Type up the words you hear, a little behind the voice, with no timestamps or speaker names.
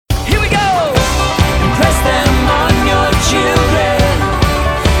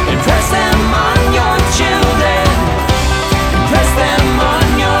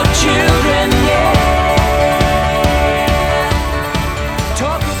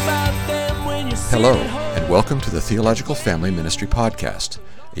Hello, and welcome to the Theological Family Ministry Podcast,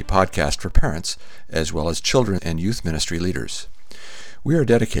 a podcast for parents as well as children and youth ministry leaders. We are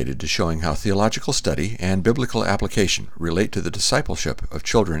dedicated to showing how theological study and biblical application relate to the discipleship of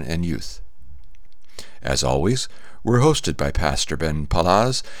children and youth. As always, we're hosted by Pastor Ben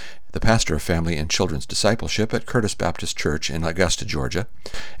Palaz, the pastor of Family and Children's Discipleship at Curtis Baptist Church in Augusta, Georgia,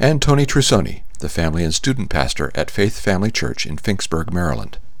 and Tony Trusoni, the family and student pastor at Faith Family Church in Finksburg,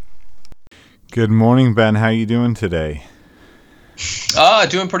 Maryland. Good morning, Ben. How are you doing today?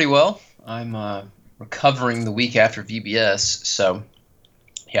 Doing pretty well. I'm recovering the week after VBS, so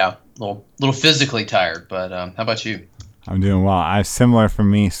yeah, a little physically tired. But how about you? I'm doing well. Similar for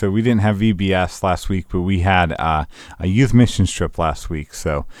me. So we didn't have VBS last week, but we had a youth missions trip last week.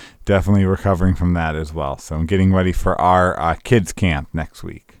 So definitely recovering from that as well. So I'm getting ready for our kids camp next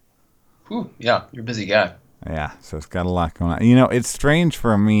week. Whew, yeah, you're a busy guy. Yeah, so it's got a lot going on. You know, it's strange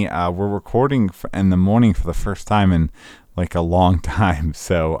for me. We're recording in the morning for the first time in like a long time.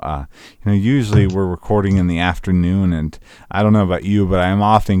 So, usually we're recording in the afternoon, and I don't know about you, but I'm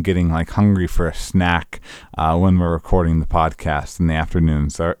often getting like hungry for a snack when we're recording the podcast in the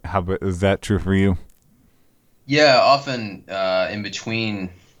afternoon. So, is that true for you? Yeah, often in between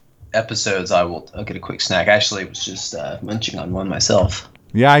episodes, I'll get a quick snack. Actually, I was just munching on one myself.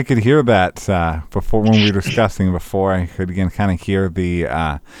 Yeah, I could hear that before when we were discussing before. I could again kind of hear the,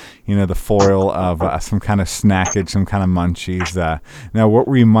 the foil of some kind of snackage, some kind of munchies. Now, what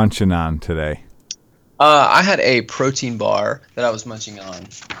were you munching on today? I had a protein bar that I was munching on.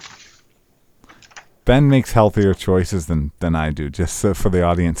 Ben makes healthier choices than I do, just for the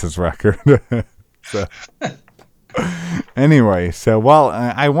audience's record. So. Anyway,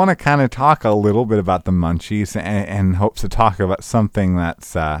 I want to kind of talk a little bit about the munchies and hope to talk about something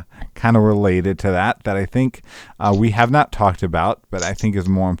that's kind of related to that I think we have not talked about, but I think is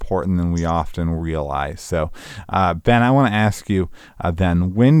more important than we often realize. So, Ben, I want to ask you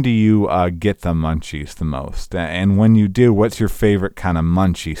then, when do you get the munchies the most? And when you do, what's your favorite kind of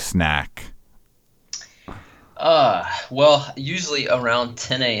munchie snack? Well, usually around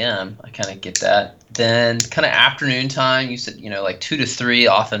 10 a.m. I kind of get that. Then kind of afternoon time, you said, like 2 to 3,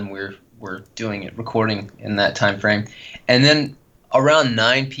 often we're doing it, recording in that time frame. And then around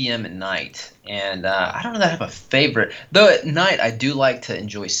 9 p.m. at night. And I don't know that I have a favorite. Though at night, I do like to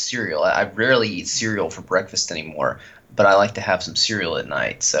enjoy cereal. I rarely eat cereal for breakfast anymore, but I like to have some cereal at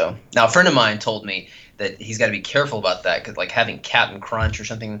night. So now a friend of mine told me that he's got to be careful about that, because like having Captain Crunch or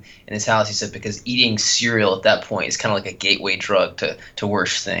something in his house, he said, because eating cereal at that point is kind of like a gateway drug to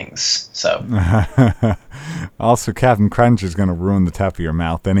worse things. So also, Captain Crunch is going to ruin the top of your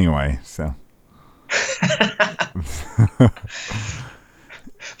mouth anyway. So,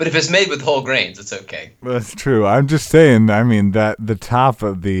 but if it's made with whole grains, it's okay. That's true. I'm just saying. I mean that the top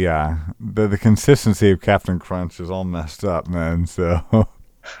of the consistency of Captain Crunch is all messed up, man. So.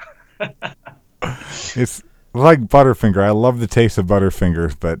 It's like Butterfinger. I love the taste of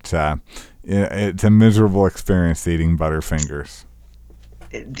Butterfingers, but it's a miserable experience eating Butterfingers.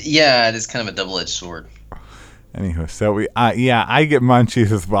 Yeah, it is kind of a double-edged sword. Anyway, so I get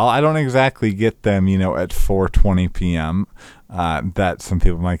munchies as well. I don't exactly get them, at 4:20 p.m. That some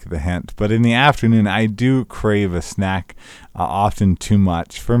people might get the hint, but in the afternoon, I do crave a snack, often too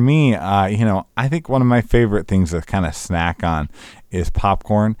much. For me, I think one of my favorite things to kind of snack on is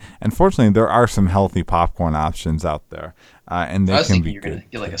popcorn. And fortunately, there are some healthy popcorn options out there, and they can be good. You're gonna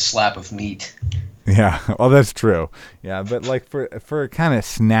get like a slap of meat. Yeah, well, that's true. Yeah, but like for kind of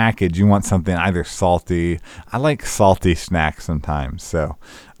snackage, you want something either salty. I like salty snacks sometimes. So,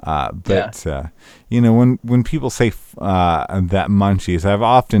 when people say that munchies, I've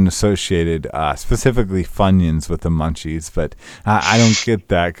often associated specifically Funyuns with the munchies, but I don't get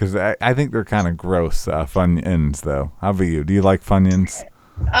that because I think they're kind of gross. Funyuns, though. How about you? Do you like Funyuns?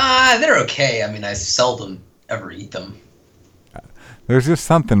 They're okay. I mean, I seldom ever eat them. There's just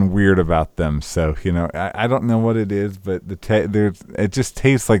something weird about them. So, I don't know what it is, but it just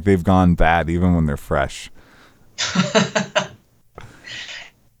tastes like they've gone bad even when they're fresh.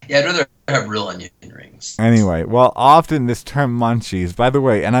 Yeah, I'd rather have real onion rings. Anyway, well, often this term munchies, by the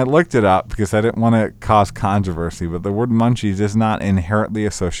way, and I looked it up because I didn't want to cause controversy, but the word munchies is not inherently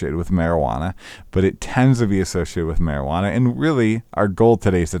associated with marijuana, but it tends to be associated with marijuana. And really, our goal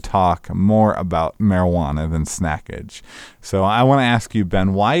today is to talk more about marijuana than snackage. So I want to ask you,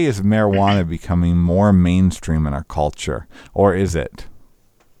 Ben, why is marijuana becoming more mainstream in our culture? Or is it?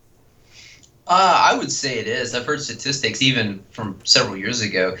 I would say it is. I've heard statistics even from several years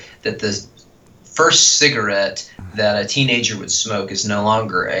ago that the first cigarette that a teenager would smoke is no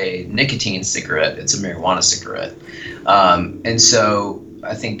longer a nicotine cigarette, it's a marijuana cigarette. And so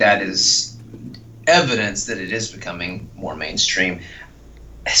I think that is evidence that it is becoming more mainstream.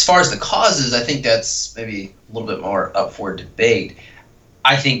 As far as the causes, I think that's maybe a little bit more up for debate.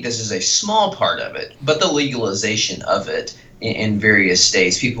 I think this is a small part of it, but the legalization of it in various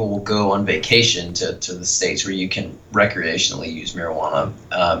states, people will go on vacation to the states where you can recreationally use marijuana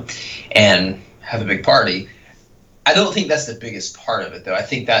and have a big party. I don't think that's the biggest part of it, though. I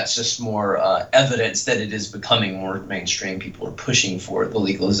think that's just more evidence that it is becoming more mainstream. People are pushing for the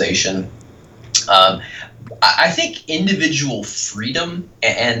legalization. Um, I think individual freedom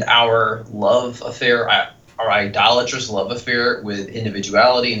and our love affair, our idolatrous love affair with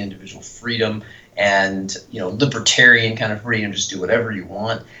individuality and individual freedom and, libertarian kind of freedom, just do whatever you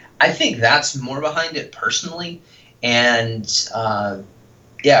want. I think that's more behind it personally. And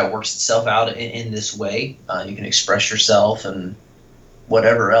yeah, it works itself out in this way. You can express yourself and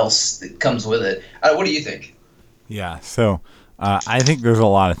whatever else that comes with it. What do you think? Yeah, so I think there's a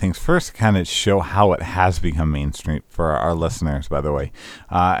lot of things. First, to kind of show how it has become mainstream for our listeners, by the way.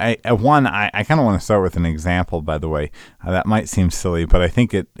 I kind of want to start with an example, by the way. That might seem silly, but I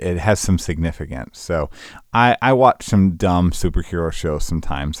think it has some significance. So I watch some dumb superhero shows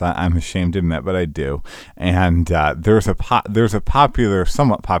sometimes. I'm ashamed to admit, but I do. And there's a popular,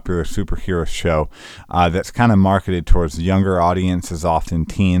 somewhat popular superhero show that's kind of marketed towards younger audiences, often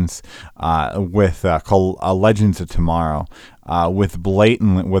teens, called Legends of Tomorrow. With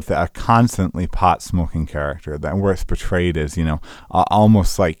a constantly pot smoking character, that where it's portrayed as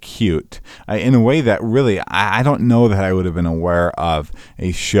almost like cute, in a way that really I don't know that I would have been aware of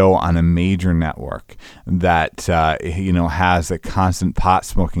a show on a major network that has a constant pot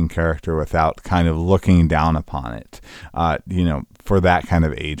smoking character without kind of looking down upon it. For that kind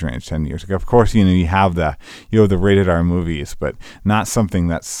of age range 10 years ago. Of course, you have the rated R movies, but not something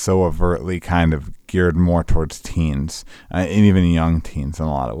that's so overtly kind of geared more towards teens, and even young teens in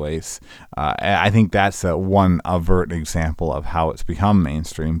a lot of ways. I think that's one overt example of how it's become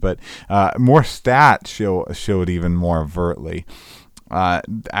mainstream, but more stats show it even more overtly. I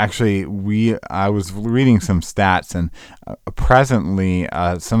was reading some stats, and presently,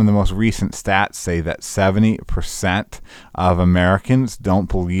 some of the most recent stats say that 70% of Americans don't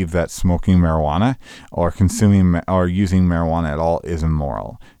believe that smoking marijuana or consuming or using marijuana at all is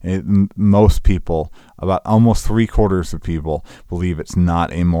immoral. Most people, about almost 3/4 of people, believe it's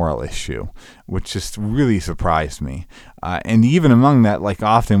not a moral issue, which just really surprised me. And even among that, like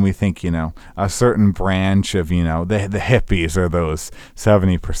often we think, a certain branch of, the hippies are those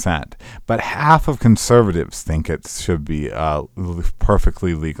 70%. But half of conservatives think it should be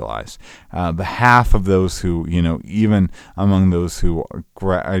perfectly legalized. The half of those who, even among those who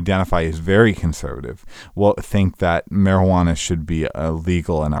identify as very conservative, will think that marijuana should be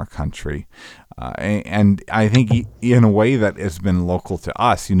legal in our country. And I think in a way that has been local to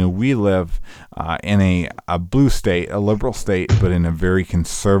us, we live in a blue state, a liberal state, but in a very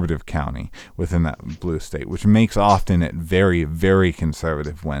conservative county within that blue state, which makes often it very, very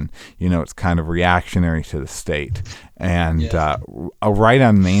conservative when, it's kind of reactionary to the state. And right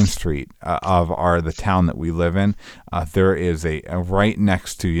on Main Street of the town that we live in, there is a right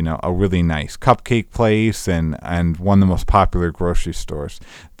next to a really nice cupcake place and one of the most popular grocery stores.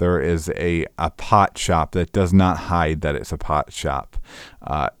 There is a pot shop that does not hide that it's a pot shop,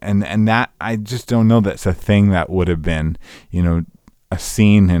 and that I just don't know that's a thing that would have been a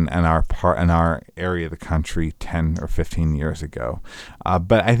scene in our area of the country 10 or 15 years ago.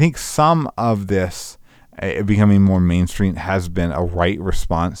 But I think some of this becoming more mainstream has been a right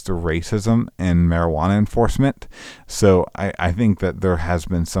response to racism and marijuana enforcement. So I think that there has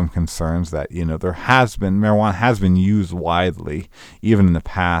been some concerns that, marijuana has been used widely, even in the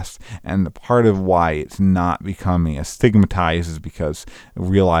past. And the part of why it's not becoming as stigmatized is because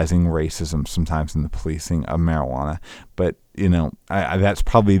realizing racism sometimes in the policing of marijuana. But that's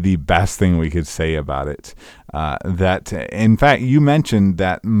probably the best thing we could say about it. That, in fact, you mentioned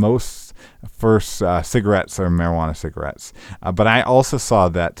that most first cigarettes are marijuana cigarettes, but I also saw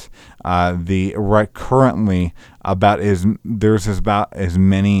that currently there's about as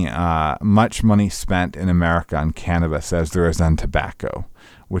much money spent in America on cannabis as there is on tobacco,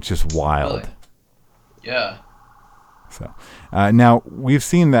 which is wild. Really? Yeah. So now we've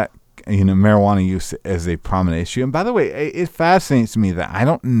seen that marijuana use as a prominent issue. And by the way, it fascinates me that I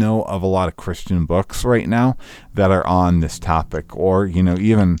don't know of a lot of Christian books right now that are on this topic, or,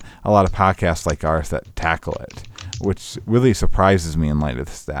 even a lot of podcasts like ours that tackle it, which really surprises me in light of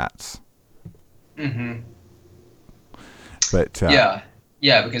the stats. Mm-hmm. But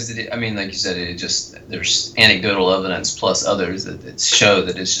yeah, because like you said, there's anecdotal evidence plus others that show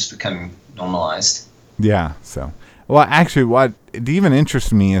that it's just becoming normalized. Yeah. So, Well, actually, what even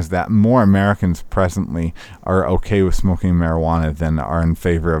interests me is that more Americans presently are okay with smoking marijuana than are in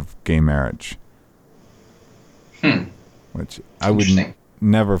favor of gay marriage. Which I would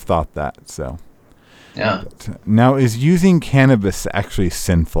never have thought that. So, yeah. But, now, is using cannabis actually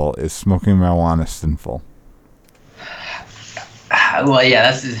sinful? Is smoking marijuana sinful? Well, yeah,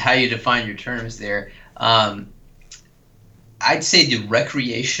 that's how you define your terms there. I'd say the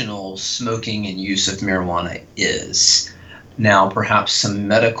recreational smoking and use of marijuana is. Now, perhaps some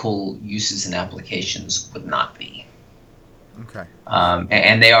medical uses and applications would not be. Okay.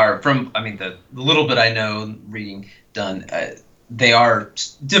 And they are the little bit I know reading done, they are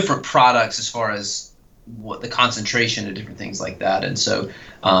different products as far as what the concentration of different things like that. And so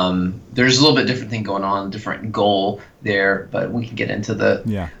there's a little bit different thing going on, different goal there, but we can get into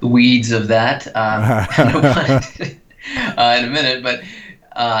the weeds of that in a minute. But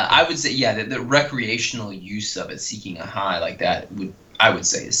I would say, the recreational use of it, seeking a high like that, I would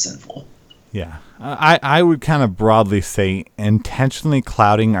say is sinful. Yeah. I would kind of broadly say intentionally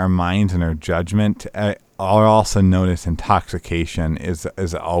clouding our minds and our judgment, I'll also notice intoxication is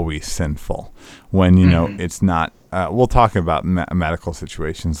always sinful when, it's not. We'll talk about medical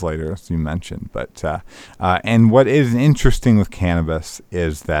situations later, as you mentioned. But and what is interesting with cannabis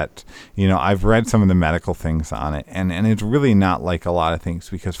is that, I've read some of the medical things on it, and it's really not like a lot of things,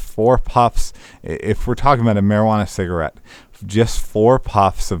 because 4 puffs, if we're talking about a marijuana cigarette, just 4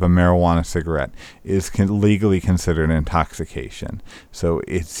 puffs of a marijuana cigarette is legally considered intoxication. So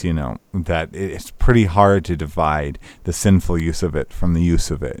it's, that it's pretty hard to divide the sinful use of it from the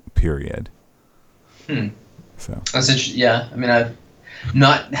use of it, period. So that's interesting. Yeah, I mean, I've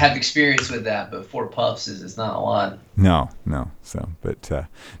not had experience with that, but 4 puffs is not a lot. No. So, but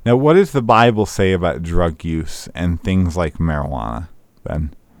now, what does the Bible say about drug use and things like marijuana,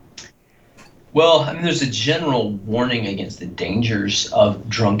 Ben? Well, I mean, there's a general warning against the dangers of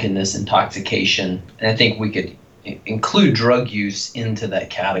drunkenness, intoxication, and I think we could include drug use into that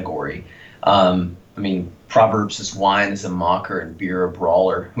category. Proverbs says, wine is a mocker and beer a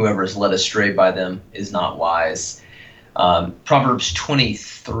brawler. Whoever is led astray by them is not wise. Proverbs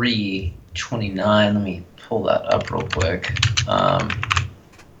 23:29, let me pull that up real quick.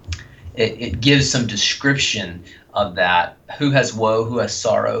 It gives some description of that. Who has woe, who has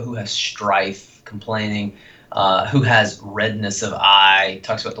sorrow, who has strife, complaining, who has redness of eye. It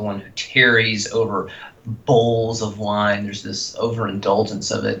talks about the one who tarries over bowls of wine. There's this overindulgence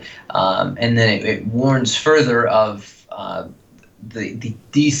of it. And then it warns further of the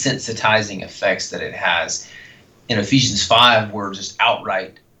desensitizing effects that it has. In Ephesians 5, we're just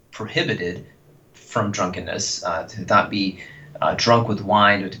outright prohibited from drunkenness, to not be drunk with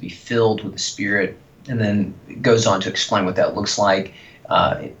wine, but to be filled with the Spirit. And then it goes on to explain what that looks like.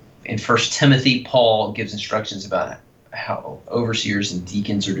 In 1 Timothy, Paul gives instructions about how overseers and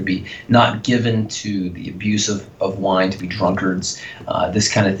deacons are to be not given to the abuse of wine, to be drunkards, this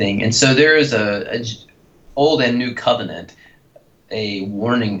kind of thing. And so there is a Old and New Covenant, a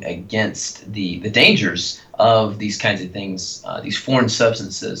warning against the dangers of these kinds of things, these foreign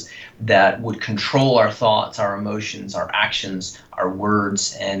substances that would control our thoughts, our emotions, our actions, our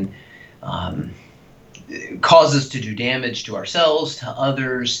words, and cause us to do damage to ourselves, to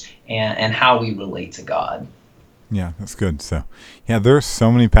others, and how we relate to God. Yeah, that's good. So, there's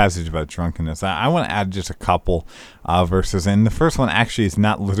so many passages about drunkenness. I want to add just a couple verses. And the first one actually is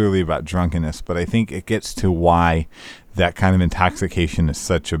not literally about drunkenness, but I think it gets to why that kind of intoxication is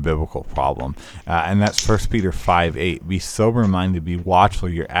such a biblical problem. And that's 1 Peter 5:8. Be sober-minded, be watchful.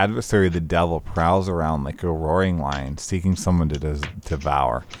 Your adversary, the devil, prowls around like a roaring lion, seeking someone to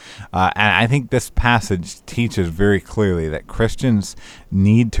devour. And I think this passage teaches very clearly that Christians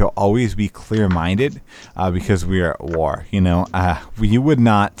need to always be clear-minded because we are at war. You would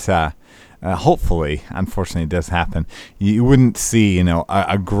not... hopefully, unfortunately, it does happen. You wouldn't see,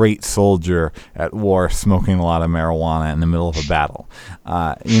 a great soldier at war smoking a lot of marijuana in the middle of a battle.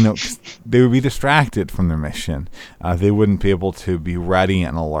 They would be distracted from their mission. They wouldn't be able to be ready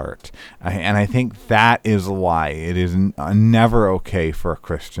and alert. And I think that is why it is never okay for a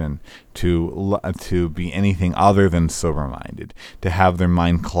Christian to be anything other than sober-minded, to have their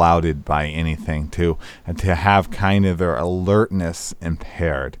mind clouded by anything, to have kind of their alertness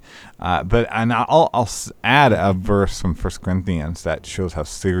impaired. But I'll add a verse from 1 Corinthians that shows how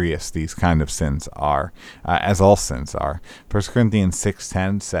serious these kind of sins are, as all sins are. 1 Corinthians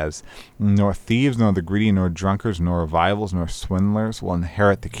 6:10 says, "Nor thieves, nor the greedy, nor drunkards, nor revilers, nor swindlers will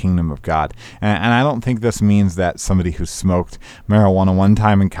inherit the kingdom of God." And I don't think this means that somebody who smoked marijuana one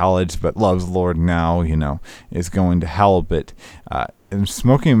time in college but loves the Lord now, is going to hell. But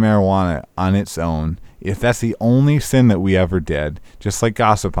smoking marijuana on its own if that's the only sin that we ever did, just like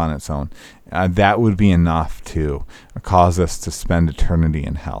gossip on its own, that would be enough to cause us to spend eternity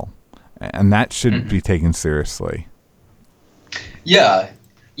in hell. And that should be taken seriously. Yeah.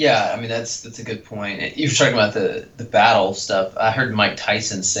 I mean, that's a good point. You were talking about the battle stuff. I heard Mike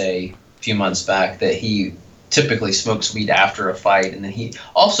Tyson say a few months back that he typically smokes weed after a fight, and then he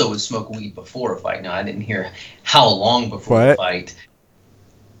also would smoke weed before a fight. Now, I didn't hear how long before the fight.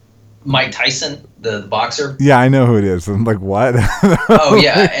 Mike Tyson, the boxer. Yeah, I know who it is. I'm like, what? Oh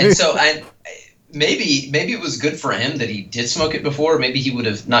yeah, and so maybe it was good for him that he did smoke it before. Maybe he would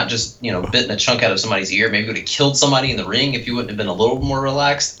have not just bitten a chunk out of somebody's ear. Maybe he would have killed somebody in the ring if he wouldn't have been a little more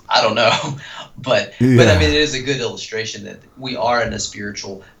relaxed. I don't know, but I mean, it is a good illustration that we are in a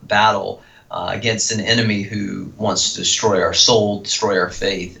spiritual battle against an enemy who wants to destroy our soul, destroy our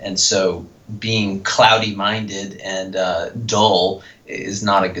faith, and so being cloudy-minded and dull is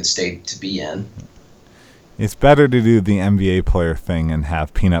not a good state to be in. It's better to do the NBA player thing and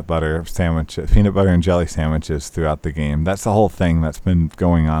have peanut butter and jelly sandwiches throughout the game. That's the whole thing that's been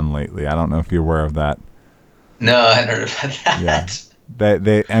going on lately. I don't know if you're aware of that. No, I hadn't heard about that. Yeah.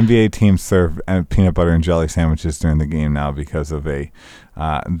 The NBA teams serve peanut butter and jelly sandwiches during the game now because of a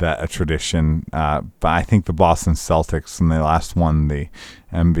tradition. But I think the Boston Celtics, when they last won the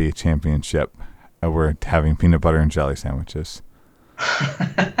NBA championship, were having peanut butter and jelly sandwiches.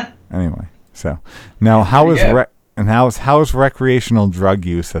 Anyway, so now how is recreational drug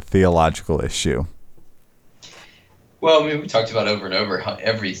use a theological issue? Well, I mean, we talked about over and over how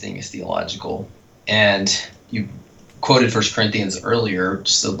everything is theological, and you quoted 1 Corinthians earlier,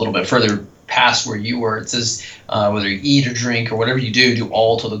 just a little bit further past where you were. It says whether you eat or drink or whatever you do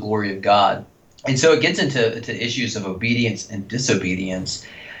all to the glory of God. And so it gets into issues of obedience and disobedience.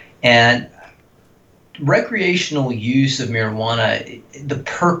 And recreational use of marijuana, the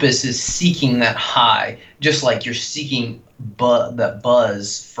purpose is seeking that high, just like you're seeking that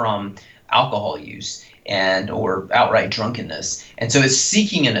buzz from alcohol use or outright drunkenness. And so it's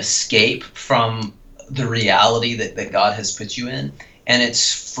seeking an escape from the reality that God has put you in, and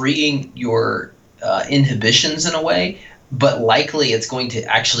it's freeing your inhibitions in a way, but likely it's going to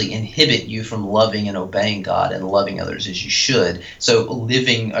actually inhibit you from loving and obeying God and loving others as you should. So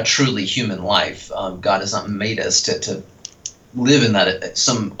living a truly human life. God has not made us to live in that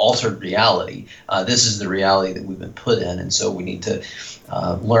some altered reality. This is the reality that we've been put in, and so we need to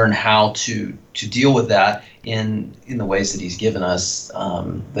learn how to deal with that in the ways that He's given us,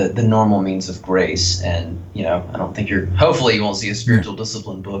 the normal means of grace. And I don't think hopefully you won't see a spiritual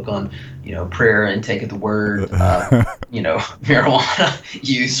discipline book on prayer, intake of the word, marijuana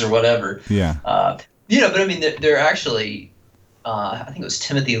use or whatever. But I mean, they're actually, I think it was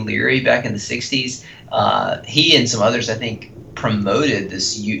Timothy Leary back in the 60s. He and some others, I think, promoted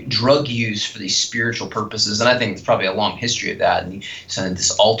this drug use for these spiritual purposes, and I think it's probably a long history of that, and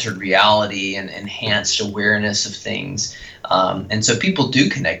this altered reality and enhanced awareness of things, and so people do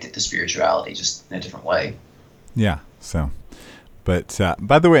connect it to spirituality just in a different way. Yeah. So, but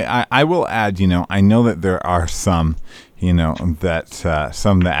by the way, I will add, I know that there are some, that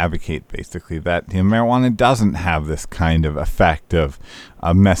some that advocate basically that marijuana doesn't have this kind of effect of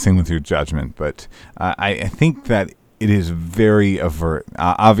messing with your judgment, but I think that it is very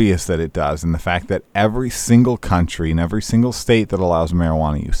obvious that it does, and the fact that every single country and every single state that allows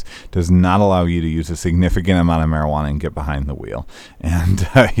marijuana use does not allow you to use a significant amount of marijuana and get behind the wheel. And,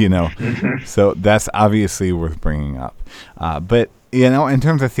 so that's obviously worth bringing up. But in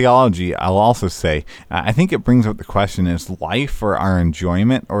terms of theology, I'll also say, I think it brings up the question, is life for our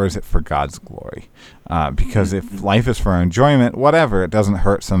enjoyment or is it for God's glory? Because if life is for our enjoyment, whatever, it doesn't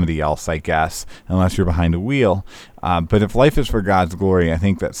hurt somebody else, I guess, unless you're behind a wheel. But if life is for God's glory, I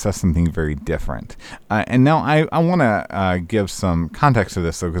think that says something very different. And now I want to give some context to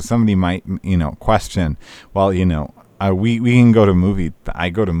this, though, because somebody might, question, well, we can go to movies. I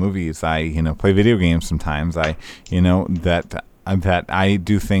go to movies. I, play video games sometimes. That I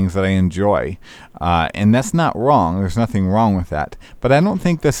do things that I enjoy. And that's not wrong. There's nothing wrong with that. But I don't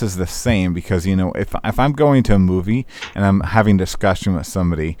think this is the same because, if I'm going to a movie and I'm having discussion with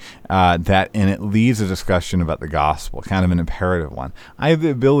somebody and it leads a discussion about the gospel, kind of an imperative one, I have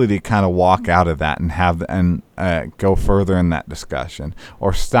the ability to kind of walk out of that and go further in that discussion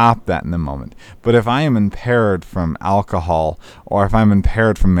or stop that in the moment. But if I am impaired from alcohol or if I'm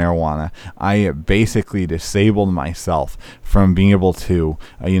impaired from marijuana, I basically disabled myself from being able to,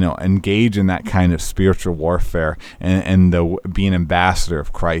 engage in that kind of spiritual warfare and be an ambassador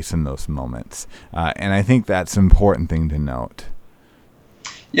of Christ in those moments. And I think that's an important thing to note.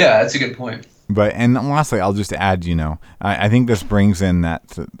 Yeah, that's a good point. And lastly, I'll just add, I think this brings in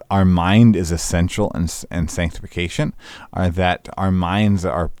that our mind is essential in sanctification, that our minds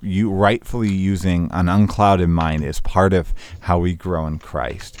are rightfully using an unclouded mind is part of how we grow in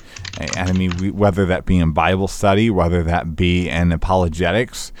Christ. And I mean, whether that be in Bible study, whether that be in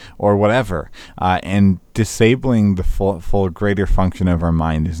apologetics or whatever, and disabling the full greater function of our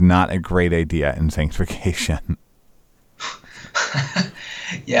mind is not a great idea in sanctification.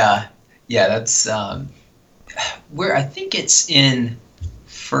 Yeah, that's where I think it's in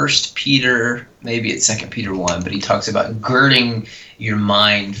 1 Peter, maybe it's 2 Peter 1, but he talks about girding your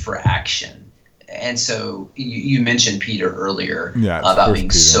mind for action. And so you mentioned Peter earlier about being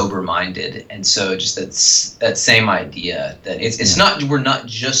sober-minded, and so just that same idea that it's not, we're not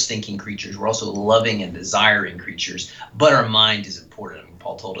just thinking creatures, we're also loving and desiring creatures, but our mind is important.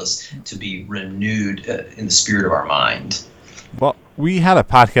 Paul told us to be renewed in the spirit of our mind. Well, we had a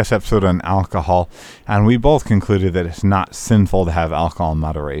podcast episode on alcohol, and we both concluded that it's not sinful to have alcohol in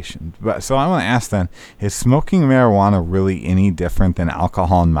moderation. So I want to ask then, is smoking marijuana really any different than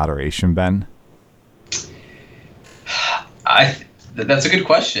alcohol in moderation, Ben? That's a good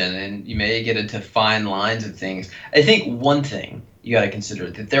question, and you may get into fine lines of things. I think one thing you got to consider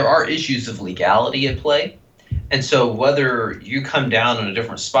that there are issues of legality at play. And so whether you come down on a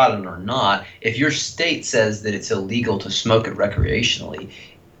different spot or not, if your state says that it's illegal to smoke it recreationally,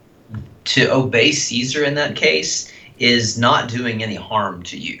 to obey Caesar in that case is not doing any harm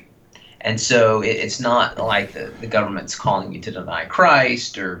to you. And so it's not like the government's calling you to deny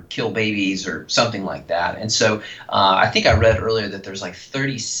Christ or kill babies or something like that. And so I think I read earlier that there's like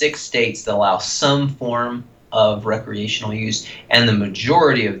 36 states that allow some form of recreational use, and the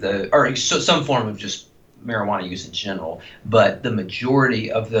majority of some form of just marijuana use in general, but the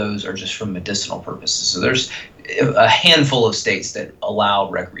majority of those are just for medicinal purposes. So there's a handful of states that allow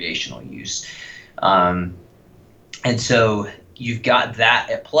recreational use. And so you've got that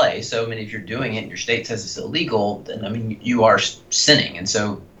at play. So, I mean, if you're doing it and your state says it's illegal, then, I mean, you are sinning. And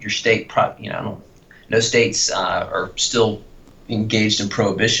so your state, no states are still engaged in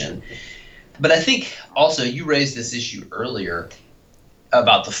prohibition. But I think also you raised this issue earlier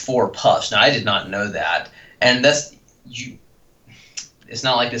about the 4 puffs. Now, I did not know that. And it's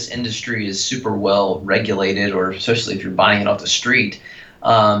not like this industry is super well regulated, or especially if you're buying it off the street.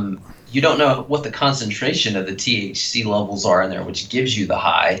 You don't know what the concentration of the THC levels are in there, which gives you the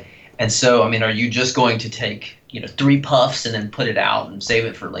high. And so, I mean, are you just going to take, 3 puffs and then put it out and save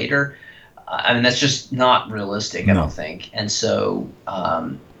it for later? I mean, that's just not realistic, I don't think. And so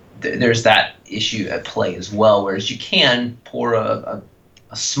there's that issue at play as well, whereas you can pour a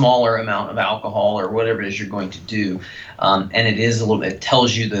smaller amount of alcohol or whatever it is you're going to do. And it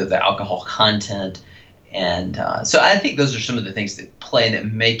tells you the alcohol content. And so I think those are some of the things that play and that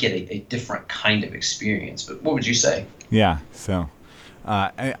make it a different kind of experience. But what would you say? Yeah, so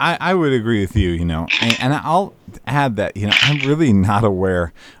I would agree with you, and I'll add that, I'm really not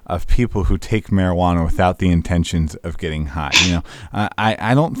aware of people who take marijuana without the intentions of getting high.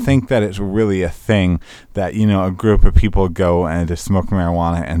 I don't think that it's really a thing that, a group of people go and to smoke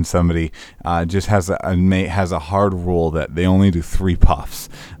marijuana and somebody just has a hard rule that they only do 3 puffs.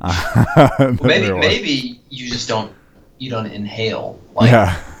 Maybe you just don't inhale like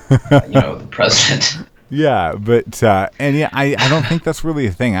the president. Yeah, but I don't think that's really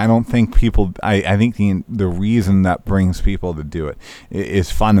a thing. I don't think people. I think the reason that brings people to do it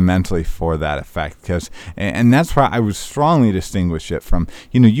is fundamentally for that effect, and that's why I would strongly distinguish it from.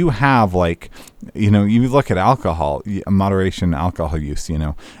 You have you look at alcohol, moderation alcohol use.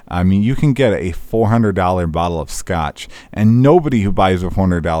 I mean, you can get a $400 bottle of scotch, and nobody who buys a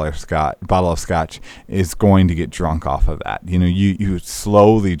 $400 bottle of scotch is going to get drunk off of that. You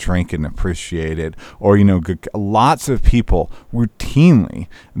slowly drink and appreciate it, or lots of people routinely,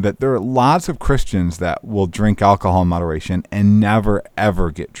 that there are lots of Christians that will drink alcohol in moderation and never,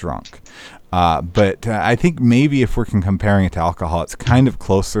 ever get drunk. But I think maybe if we're comparing it to alcohol, it's kind of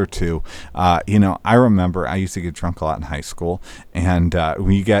closer to, I remember I used to get drunk a lot in high school, and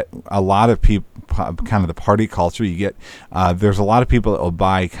we get a lot of people, kind of the party culture, there's a lot of people that will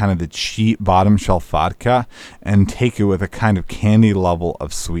buy kind of the cheap bottom shelf vodka and take it with a kind of candy level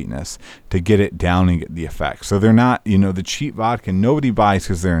of sweetness to get it down and get the effect. So they're not, the cheap vodka, nobody buys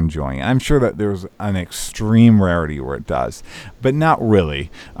because they're enjoying it. I'm sure that there's an extreme rarity where it does, but not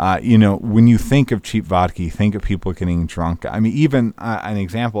really. When you think of cheap vodka, you think of people getting drunk. I mean, even an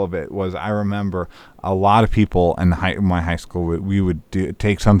example of it was, I remember a lot of people in my high school, we would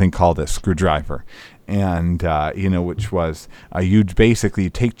take something called a screwdriver, and which was you'd basically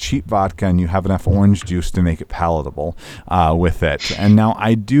take cheap vodka and you have enough orange juice to make it palatable with it. And now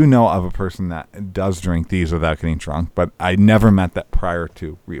I do know of a person that does drink these without getting drunk, but I never met that prior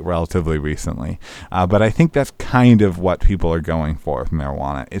to relatively recently. But I think that's kind of what people are going for with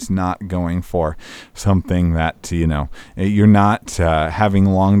marijuana. It's not going for something that you're not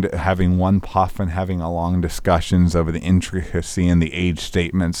having one puff and having a long discussions over the intricacy and the age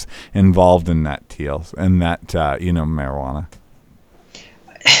statements involved in that marijuana.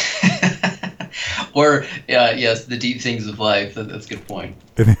 Or yes, the deep things of life. That's a good point.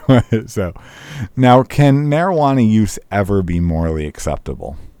 Anyway, so now, can marijuana use ever be morally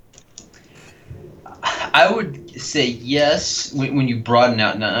acceptable? I would say yes, when you broaden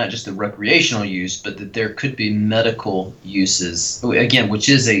out not just the recreational use, but that there could be medical uses, again, which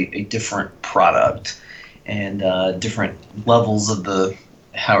is a different product and different levels of the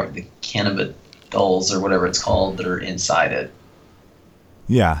cannabinoids or whatever it's called that are inside it.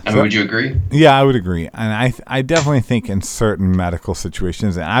 Yeah. I mean, would you agree? Yeah, I would agree. And I definitely think in certain medical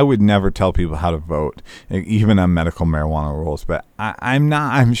situations, and I would never tell people how to vote, even on medical marijuana rules, but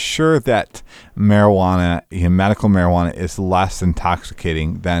I'm sure that medical marijuana is less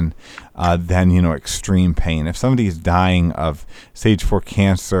intoxicating than extreme pain. If somebody is dying of stage 4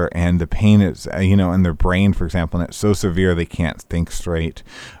 cancer and the pain is, in their brain, for example, and it's so severe they can't think straight,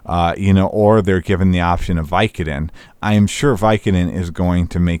 or they're given the option of Vicodin, I am sure Vicodin is going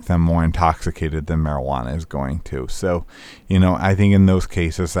to make them more intoxicated than marijuana is going to. So, I think in those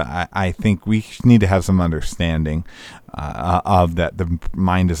cases, I think we need to have some understanding of that the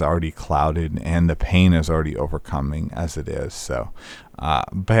mind is already clouded and the pain is already overcoming as it is. So,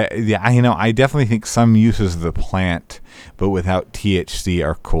 but yeah, I definitely think some uses of the plant, but without THC,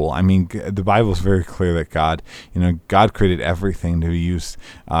 are cool. I mean, the Bible is very clear that God created everything to be used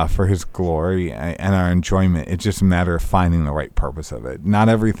for His glory and our enjoyment. It's just a matter of finding the right purpose of it. Not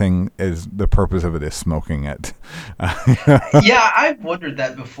everything is the purpose of it is smoking it. Yeah, I've wondered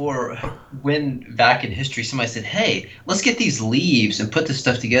that before. When back in history, somebody said, "Hey, let's get these leaves and put this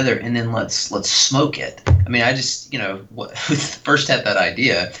stuff together, and then let's smoke it." I mean, I just first had that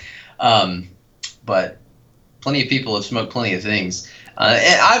idea, but plenty of people have smoked plenty of things.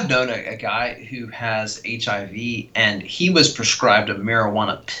 And I've known a guy who has HIV, and he was prescribed a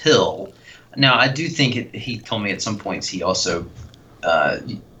marijuana pill. Now, I do think he told me at some points he also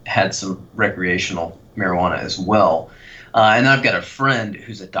had some recreational marijuana as well. And I've got a friend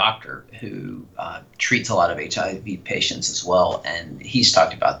who's a doctor who treats a lot of HIV patients as well, and he's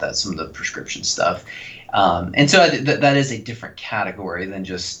talked about that, some of the prescription stuff. And so that is a different category than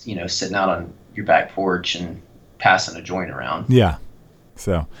just sitting out on your back porch and passing a joint around. Yeah.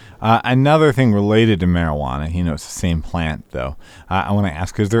 So another thing related to marijuana, it's the same plant though. I want to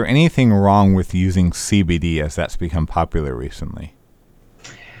ask, is there anything wrong with using CBD as that's become popular recently?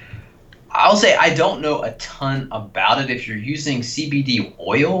 I'll say I don't know a ton about it. If you're using CBD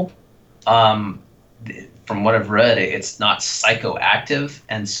oil, from what I've read, it's not psychoactive.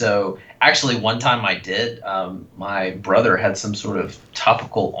 And so actually one time I did, my brother had some sort of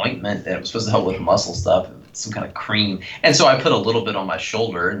topical ointment that was supposed to help with muscle stuff, some kind of cream. And so I put a little bit on my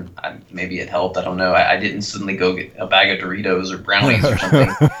shoulder, and maybe it helped. I don't know. I didn't suddenly go get a bag of Doritos or brownies or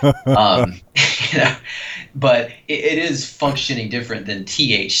something. But it is functioning different than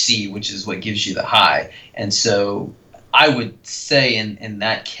THC, which is what gives you the high. And so I would say in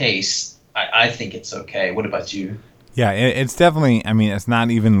that case, I think it's okay. What about you? Yeah, it's definitely, it's not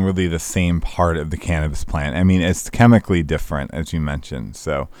even really the same part of the cannabis plant. It's chemically different, as you mentioned.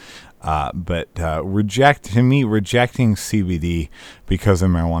 So, but rejecting CBD because of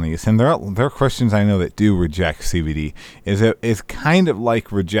marijuana use, and there are Christians I know that do reject CBD, is kind of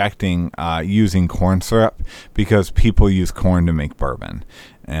like rejecting using corn syrup because people use corn to make bourbon.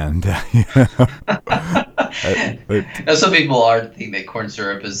 And some people think that corn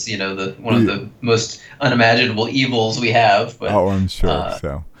syrup is one of the most unimaginable evils we have. But, I'm sure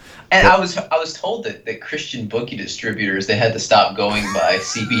so. And I was told that Christian bookie distributors, they had to stop going by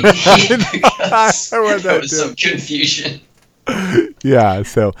CBD because there was some confusion. Yeah,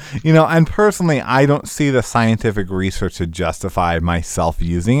 so, and personally, I don't see the scientific research to justify myself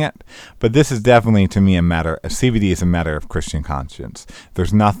using it, but this is definitely, to me, CBD is a matter of Christian conscience.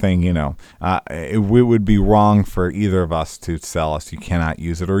 There's nothing, it would be wrong for either of us to sell us, you cannot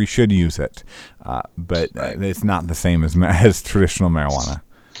use it, or you should use it, but it's not the same as traditional marijuana.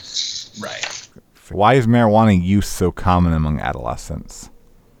 Right. Why is marijuana use so common among adolescents?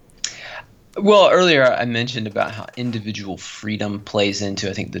 Well, earlier I mentioned about how individual freedom plays into,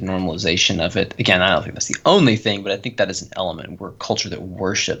 I think, the normalization of it. Again, I don't think that's the only thing, but I think that is an element. We're a culture that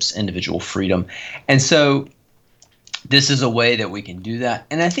worships individual freedom. And so this is a way that we can do that.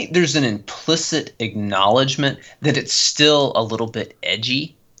 And I think there's an implicit acknowledgement that it's still a little bit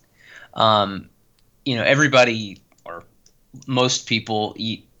edgy. Everybody or most people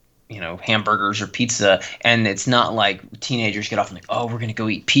eat hamburgers or pizza, and it's not like teenagers get off and like, oh, we're going to go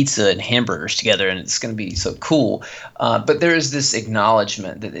eat pizza and hamburgers together and it's going to be so cool. But there is this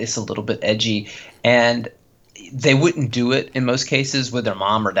acknowledgement that it's a little bit edgy, and they wouldn't do it in most cases with their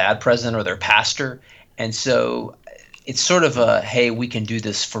mom or dad present or their pastor. And so it's sort of a, hey, we can do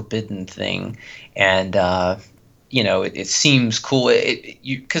this forbidden thing. And, it seems cool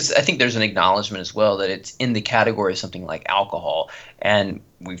because I think there's an acknowledgement as well that it's in the category of something like alcohol. And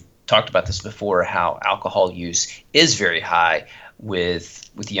we've talked about this before, how alcohol use is very high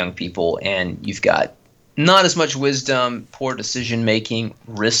with young people, and you've got not as much wisdom, poor decision making,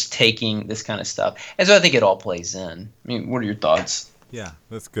 risk taking, this kind of stuff. And so I think it all plays in. I mean, what are your thoughts? Yeah,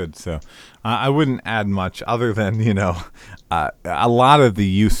 that's good. So I wouldn't add much other than, a lot of the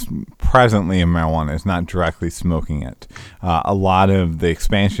use presently in marijuana is not directly smoking it. A lot of the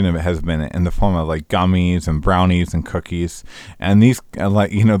expansion of it has been in the form of like gummies and brownies and cookies. And these,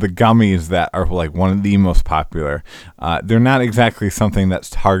 the gummies that are like one of the most popular, they're not exactly something that's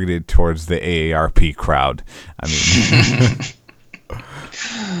targeted towards the AARP crowd.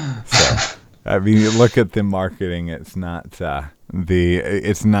 You look at the marketing, it's not...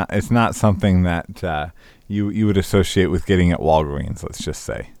 it's not something that you would associate with getting at Walgreens, let's just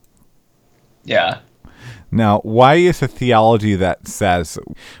say. Yeah. Now, why is a theology that says,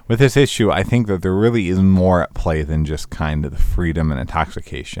 with this issue, I think that there really is more at play than just kind of the freedom and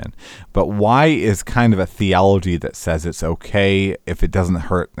intoxication. But why is kind of a theology that says it's okay if it doesn't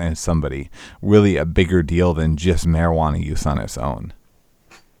hurt somebody really a bigger deal than just marijuana use on its own?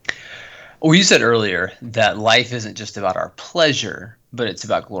 Well, you said earlier that life isn't just about our pleasure, but it's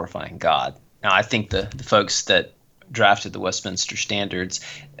about glorifying God. Now, I think the folks that drafted the Westminster Standards,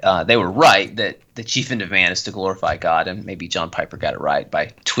 they were right that the chief end of man is to glorify God, and maybe John Piper got it right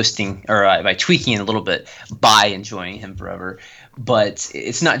by tweaking it a little bit by enjoying Him forever. But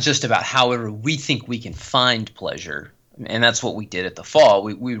it's not just about however we think we can find pleasure. And that's what we did at the fall.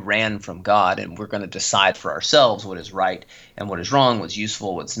 We ran from God, and we're going to decide for ourselves what is right and what is wrong, what's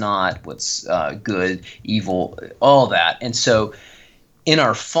useful, what's not, what's good, evil, all that. And so in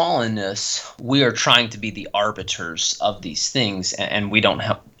our fallenness, we are trying to be the arbiters of these things, and we don't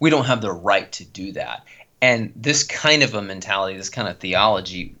have the right to do that. And this kind of a mentality, this kind of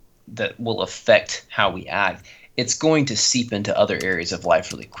theology that will affect how we act, it's going to seep into other areas of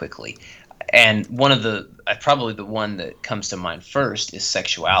life really quickly. And probably the one that comes to mind first is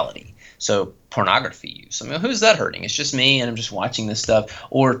sexuality. So pornography use. I mean, who's that hurting? It's just me and I'm just watching this stuff.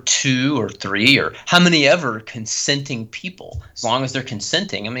 Or 2 or 3 or how many ever consenting people. As long as they're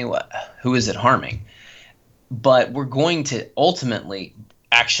consenting, I mean, who is it harming? But we're going to ultimately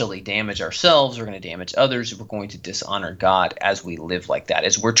actually damage ourselves. We're going to damage others. We're going to dishonor God as we live like that.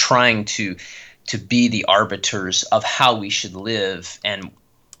 As we're trying to be the arbiters of how we should live, and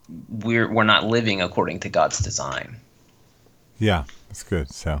we're not living according to God's design. Yeah, that's good.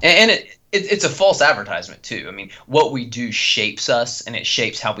 So, and it's a false advertisement too. I mean, what we do shapes us, and it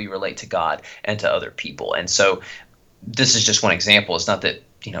shapes how we relate to God and to other people. And so, this is just one example. It's not that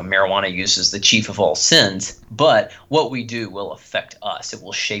marijuana use is the chief of all sins, but what we do will affect us. It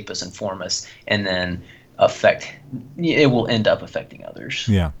will shape us and form us, and then it will end up affecting others.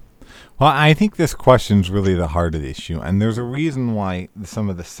 Yeah. Well, I think this question is really the heart of the issue, and there's a reason why some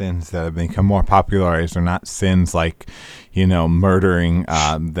of the sins that have become more popularized are not sins like, murdering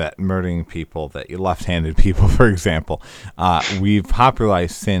people, left-handed people, for example. We've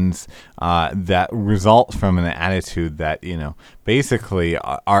popularized sins that result from an attitude that, basically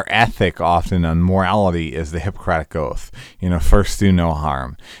our ethic often on morality is the Hippocratic Oath, first do no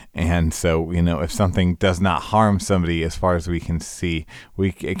harm. And so, if something does not harm somebody as far as we can see,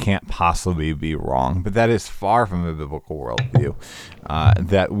 it can't possibly be wrong. But that is far from a biblical worldview,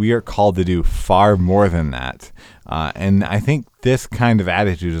 that we are called to do far more than that. And I think this kind of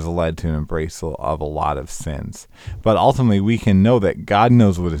attitude has led to an embrace of a lot of sins. But ultimately, we can know that God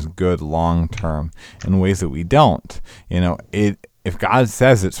knows what is good long term in ways that we don't. If God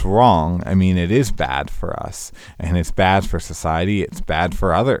says it's wrong, I mean, it is bad for us, and it's bad for society, it's bad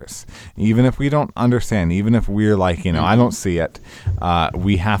for others. Even if we don't understand, even if we're like, I don't see it,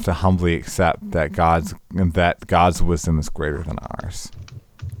 we have to humbly accept that God's wisdom is greater than ours.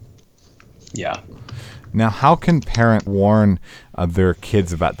 Yeah. Now, how can parents warn their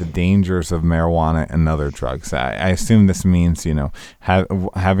kids about the dangers of marijuana and other drugs? I assume this means,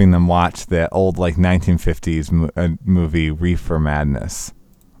 having them watch the old 1950s movie Reefer Madness.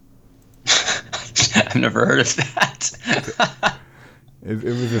 I've never heard of that. It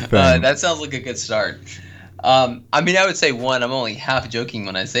was a thing. That sounds like a good start. I would say one, I'm only half joking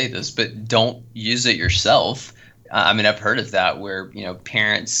when I say this, but don't use it yourself. I've heard of that where,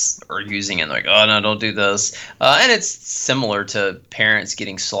 parents are using it and they're like, oh, no, don't do this. And it's similar to parents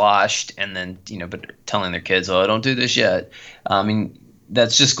getting sloshed and then, but telling their kids, oh, don't do this yet.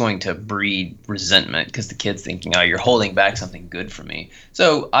 That's just going to breed resentment because the kid's thinking, oh, you're holding back something good for me.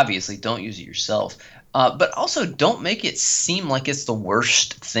 So obviously don't use it yourself. But also don't make it seem like it's the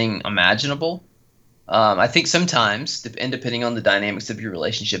worst thing imaginable. I think sometimes, and depending on the dynamics of your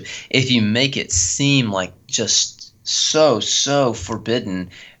relationship, if you make it seem like just so forbidden,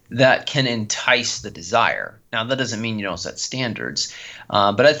 that can entice the desire. Now, that doesn't mean you don't set standards,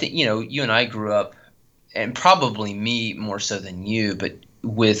 but I think, you and I grew up, and probably me more so than you, but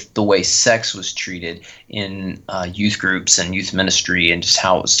with the way sex was treated in youth groups and youth ministry and just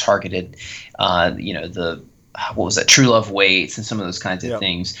how it was targeted, what was that, True Love Waits and some of those kinds of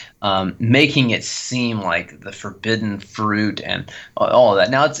things, making it seem like the forbidden fruit and all of that.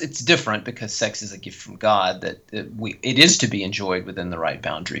 Now it's different because sex is a gift from God that it is to be enjoyed within the right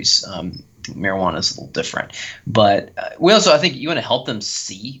boundaries. Marijuana is a little different, but we also, I think, you want to help them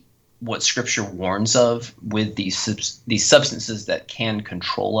see what Scripture warns of with these substances that can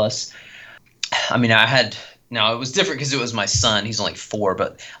control us. Now, it was different because it was my son. He's only 4,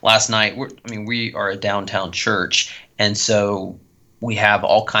 but last night, we are a downtown church, and so we have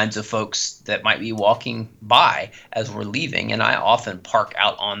all kinds of folks that might be walking by as we're leaving, and I often park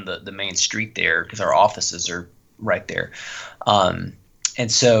out on the main street there because our offices are right there. And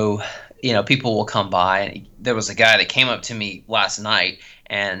so, people will come by, and there was a guy that came up to me last night,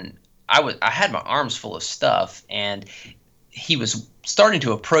 and I had my arms full of stuff, and he was starting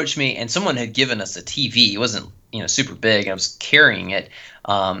to approach me, and someone had given us a TV. It wasn't, super big. I was carrying it,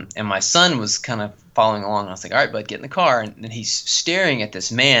 and my son was kind of following along. I was like, all right, bud, get in the car. And then he's staring at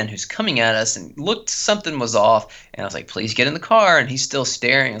this man who's coming at us and looked something was off. And I was like, please get in the car. And he's still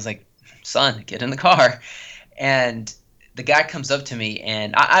staring. I was like, son, get in the car. And the guy comes up to me,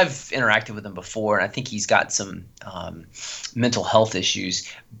 and I've interacted with him before, and I think he's got some mental health issues.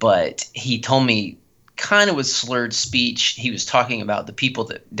 But he told me, kind of with slurred speech, he was talking about the people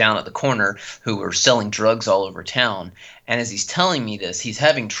that down at the corner who were selling drugs all over town. And as he's telling me this, he's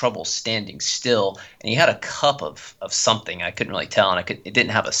having trouble standing still, and he had a cup of something. I couldn't really tell, and it didn't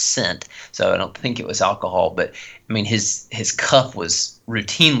have a scent, so I don't think it was alcohol. But his cup was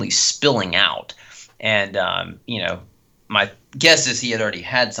routinely spilling out, and my guess is he had already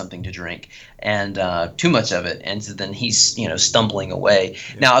had something to drink, and too much of it, and so then he's stumbling away.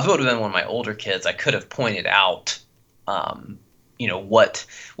 Yeah. Now, if it would have been one of my older kids, I could have pointed out what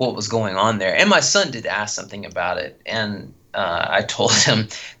was going on there. And my son did ask something about it, and I told him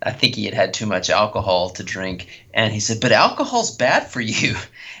I think he had too much alcohol to drink, and he said, but alcohol's bad for you,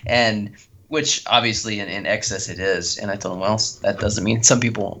 and which obviously in excess it is. And I told him, well, that doesn't mean some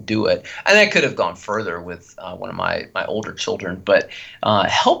people won't do it. And I could have gone further with one of my older children, but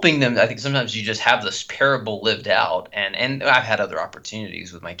helping them, I think sometimes you just have this parable lived out. And I've had other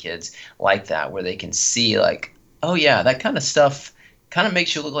opportunities with my kids like that, where they can see like, oh yeah, that kind of stuff kind of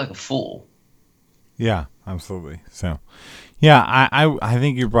makes you look like a fool. Yeah, absolutely. So, yeah, I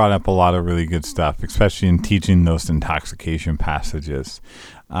think you brought up a lot of really good stuff, especially in teaching those intoxication passages.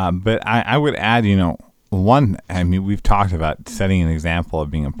 But I would add, we've talked about setting an example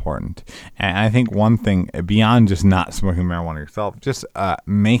of being important. And I think one thing, beyond just not smoking marijuana yourself, just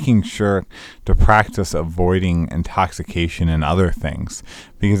making sure to practice avoiding intoxication and other things.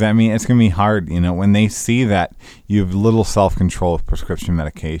 Because, it's going to be hard, when they see that you have little self-control with prescription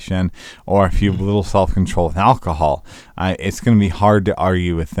medication, or if you have little self-control with alcohol, it's going to be hard to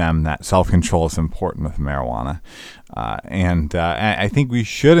argue with them that self-control is important with marijuana. And I think we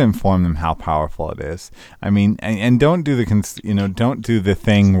should inform them how powerful it is. And don't do the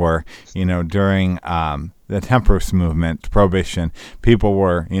thing where, during the temperance movement, prohibition, people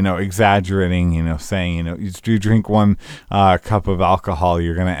were, exaggerating, saying, if you drink one cup of alcohol,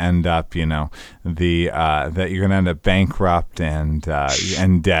 you're going to end up, that you're going to end up bankrupt and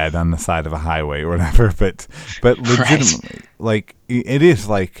dead on the side of a highway or whatever. But legitimately, right.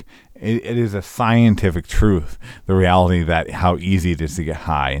 It is a scientific truth, the reality that how easy it is to get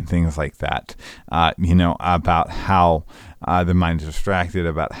high and things like that, about how the mind is distracted,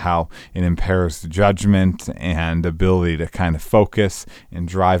 about how it impairs judgment and ability to kind of focus in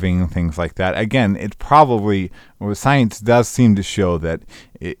driving and things like that. Again, it probably, science does seem to show that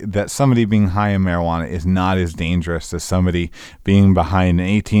somebody being high in marijuana is not as dangerous as somebody being behind an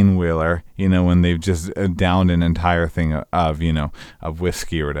 18-wheeler, when they've just downed an entire thing of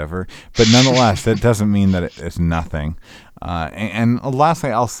whiskey or whatever. But nonetheless, that doesn't mean that it's nothing. And lastly,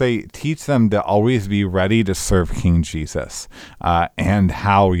 I'll say, teach them to always be ready to serve King Jesus, and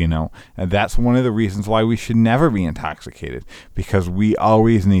how, that's one of the reasons why we should never be intoxicated, because we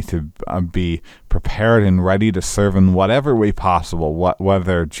always need to be prepared and ready to serve in whatever way possible,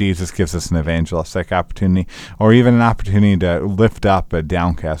 whether Jesus gives us an evangelistic opportunity or even an opportunity to lift up a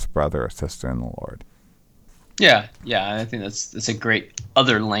downcast brother or sister in the Lord. Yeah, I think that's a great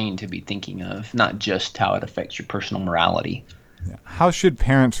other lane to be thinking of, not just how it affects your personal morality. Yeah. How should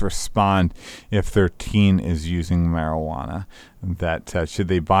parents respond if their teen is using marijuana? Should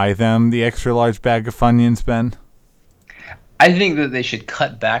they buy them the extra large bag of Funyuns, Ben? I think that they should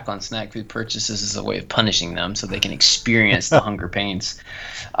cut back on snack food purchases as a way of punishing them so they can experience the hunger pains.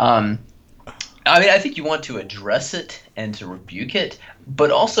 I think you want to address it and to rebuke it,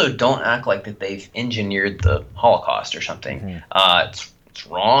 but also don't act like that they've engineered the Holocaust or something. Mm-hmm. It's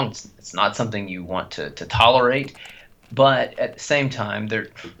wrong. It's not something you want to tolerate, but at the same time,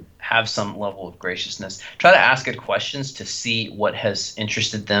 have some level of graciousness. Try to ask good questions to see what has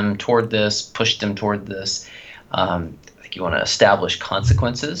interested them toward this, pushed them toward this. I think you want to establish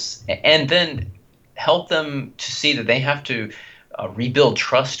consequences, and then help them to see that they have to rebuild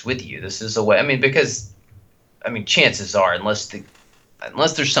trust with you. This is a way. Because chances are, unless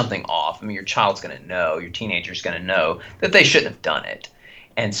there's something off, your child's going to know, your teenager's going to know that they shouldn't have done it.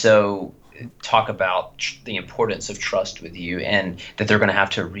 And so talk about the importance of trust with you, and that they're going to have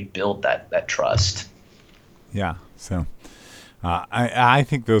to rebuild that trust. Yeah. So I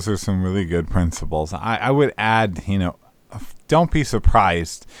think those are some really good principles. I would add, don't be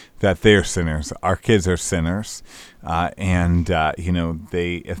surprised that they're sinners. Our kids are sinners. If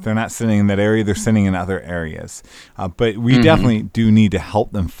they're not sinning in that area, they're sinning in other areas. But we definitely do need to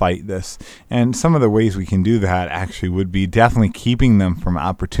help them fight this. And some of the ways we can do that actually would be definitely keeping them from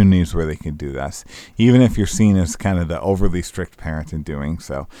opportunities where they can do this, even if you're seen as kind of the overly strict parent in doing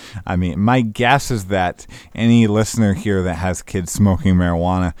so. My guess is that any listener here that has kids smoking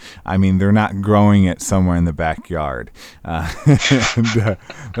marijuana, they're not growing it somewhere in the backyard. They're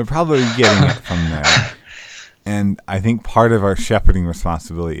probably getting it from there. And I think part of our shepherding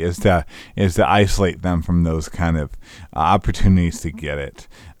responsibility is to isolate them from those kind of opportunities to get it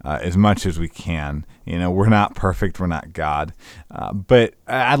as much as we can. We're not perfect. We're not God. But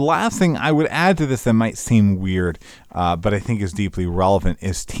last thing I would add to this that might seem weird, but I think is deeply relevant,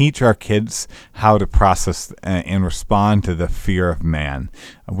 is teach our kids how to process and respond to the fear of man,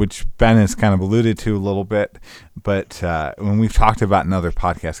 which Ben has kind of alluded to a little bit. But when we've talked about in other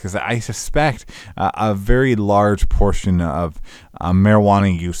podcasts, because I suspect a very large portion of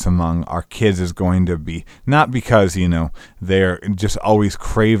marijuana use among our kids is going to be not because, they're just always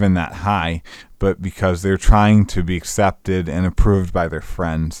craving that high, but because they're trying to be accepted and approved by their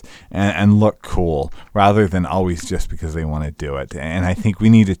friends and look cool, rather than always just because they want to do it. And I think we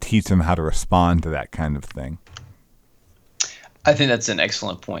need to teach them how to respond to that kind of thing. I think that's an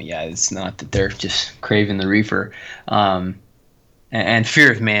excellent point. Yeah, it's not that they're just craving the reefer. And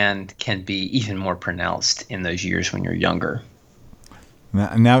fear of man can be even more pronounced in those years when you're younger.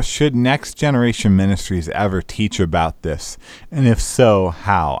 Now, should Next Generation Ministries ever teach about this? And if so,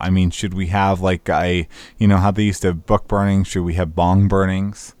 how? Should we have how they used to have book burnings? Should we have bong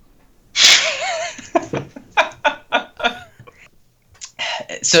burnings?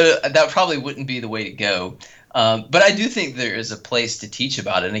 So that probably wouldn't be the way to go. But I do think there is a place to teach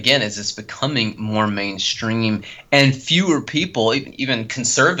about it. And again, as it's becoming more mainstream and fewer people, even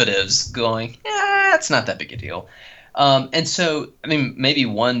conservatives, going, it's not that big a deal. And so, maybe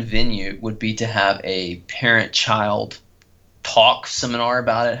one venue would be to have a parent-child talk seminar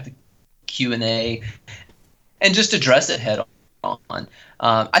about it, have a Q&A, and just address it head on.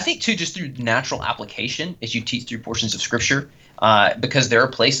 I think, too, just through natural application as you teach through portions of Scripture, because there are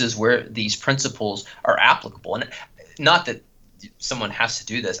places where these principles are applicable. And not that someone has to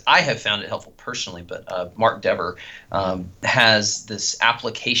do this. I have found it helpful personally, but Mark Dever has this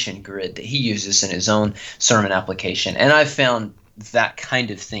application grid that he uses in his own sermon application, and I've found that kind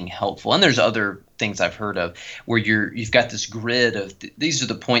of thing helpful. And there's other things I've heard of where you've got this grid of these are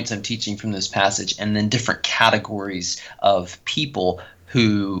the points I'm teaching from this passage, and then different categories of people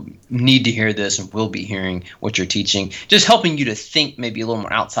who need to hear this and will be hearing what you're teaching, just helping you to think maybe a little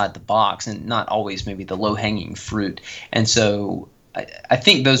more outside the box and not always maybe the low-hanging fruit. And so I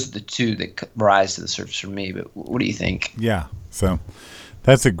think those are the two that rise to the surface for me. But what do you think? Yeah, so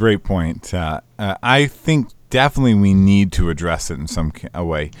that's a great point. I think definitely we need to address it in some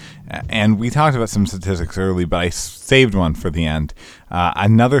way. And we talked about some statistics early, but I saved one for the end.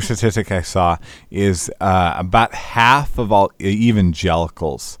 Another statistic I saw is about half of all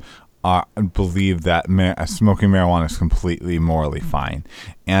evangelicals believe that smoking marijuana is completely morally fine.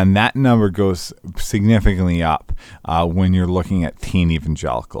 And that number goes significantly up when you're looking at teen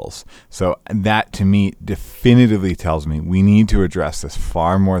evangelicals. So that, to me, definitively tells me we need to address this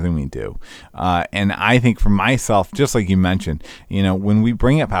far more than we do. And I think for myself, just like you mentioned, when we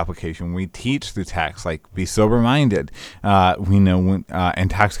bring up application, we teach the text, like be sober-minded. We know when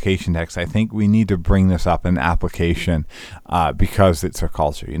intoxication text, I think we need to bring this up in application because it's our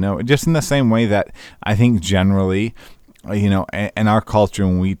culture. Just in the same way that I think generally, in our culture,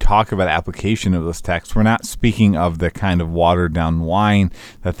 when we talk about application of this text, we're not speaking of the kind of watered down wine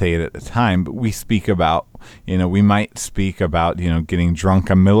that they had at the time, but we speak about, we might speak about, getting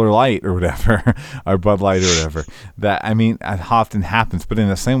drunk on Miller Lite or whatever, or Bud Light or whatever. That often happens, but in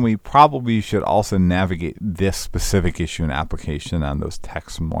the same way, probably should also navigate this specific issue and application on those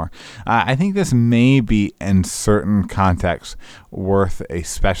texts more. I think this may be, in certain contexts, worth a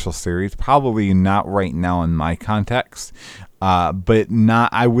special series. Probably not right now in my context. But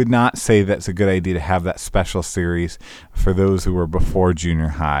I would not say that's a good idea to have that special series for those who were before junior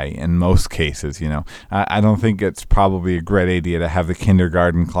high. In most cases, I don't think it's probably a great idea to have the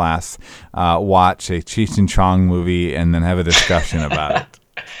kindergarten class watch a Cheech and Chong movie and then have a discussion about it.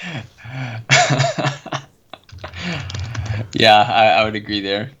 Yeah, I would agree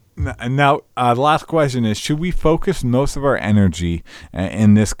there. Now, the last question is, should we focus most of our energy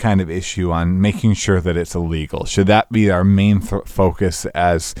in this kind of issue on making sure that it's illegal? Should that be our main focus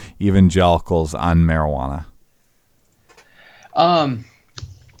as evangelicals on marijuana?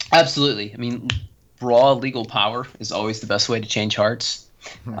 Absolutely. I mean, raw legal power is always the best way to change hearts.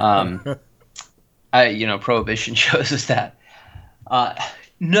 Prohibition shows us that.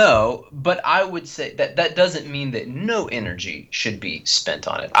 No, but I would say that doesn't mean that no energy should be spent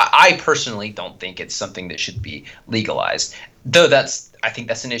on it. I personally don't think it's something that should be legalized, though I think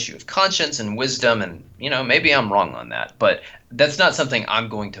that's an issue of conscience and wisdom, and maybe I'm wrong on that, but that's not something I'm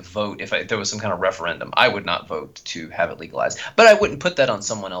going to vote. If there was some kind of referendum, I would not vote to have it legalized, but I wouldn't put that on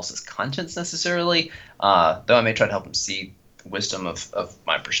someone else's conscience necessarily, though I may try to help them see the wisdom of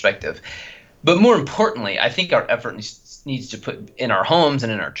my perspective. But more importantly, I think our effort needs to put in our homes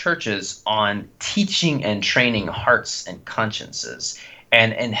and in our churches on teaching and training hearts and consciences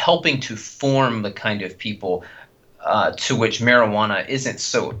and helping to form the kind of people to which marijuana isn't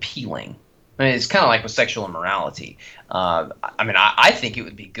so appealing. I mean, it's kind of like with sexual immorality. I think it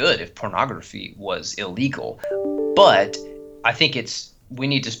would be good if pornography was illegal, but I think we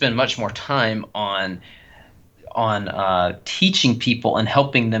need to spend much more time on teaching people and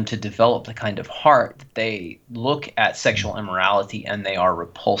helping them to develop the kind of heart that they look at sexual immorality and they are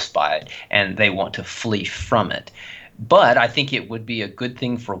repulsed by it and they want to flee from it. But I think it would be a good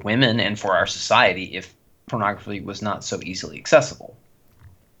thing for women and for our society if pornography was not so easily accessible.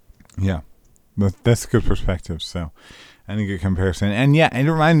 Yeah, that's a good perspective. So I think a good comparison. And yeah, it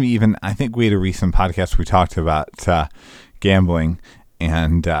reminded me even, I think we had a recent podcast we talked about gambling.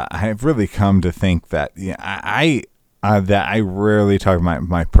 And I've really come to think that I rarely talk about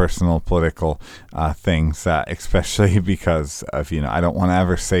my personal political things, especially because of, I don't want to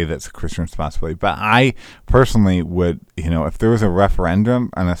ever say that's a Christian responsibility. But I personally would, if there was a referendum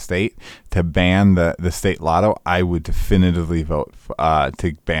on a state to ban the state lotto, I would definitively vote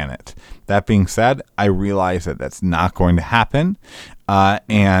to ban it. That being said, I realize that that's not going to happen.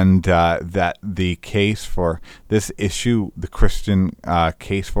 And that the case for this issue, the Christian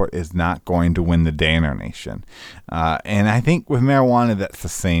case for it, is not going to win the day in our nation. And I think with marijuana, that's the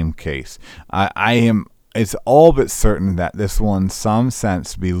same case. It's all but certain that this will in some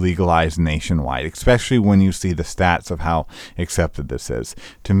sense be legalized nationwide, especially when you see the stats of how accepted this is.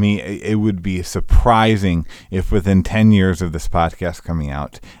 To me, it would be surprising if within 10 years of this podcast coming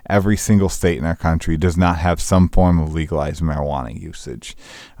out, every single state in our country does not have some form of legalized marijuana usage.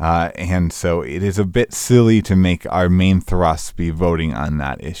 And so it is a bit silly to make our main thrust be voting on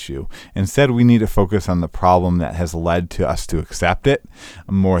that issue. Instead, we need to focus on the problem that has led to us to accept it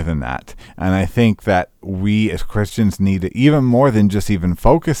more than that. And I think that we as Christians need to, even more than just even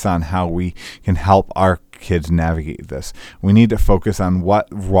focus on how we can help our kids navigate this. We need to focus on what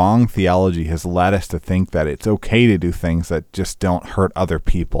wrong theology has led us to think that it's okay to do things that just don't hurt other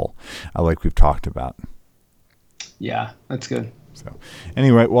people, like we've talked about. Yeah, that's good. So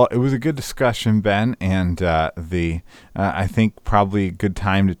anyway, well, it was a good discussion, Ben, and I think probably a good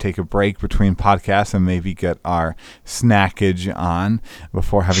time to take a break between podcasts and maybe get our snackage on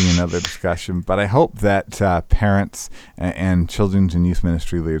before having another discussion. But I hope that parents and children's and youth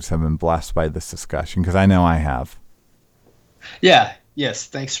ministry leaders have been blessed by this discussion, because I know I have. Yeah, yes,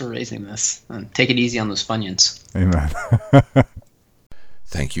 thanks for raising this. And take it easy on those Funyuns. Amen.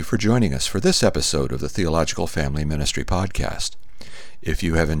 Thank you for joining us for this episode of the Theological Family Ministry Podcast. If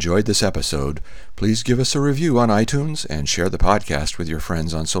you have enjoyed this episode, please give us a review on iTunes and share the podcast with your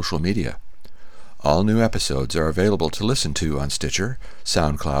friends on social media. All new episodes are available to listen to on Stitcher,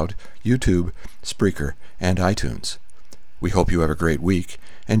 SoundCloud, YouTube, Spreaker, and iTunes. We hope you have a great week,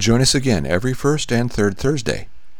 and join us again every first and third Thursday.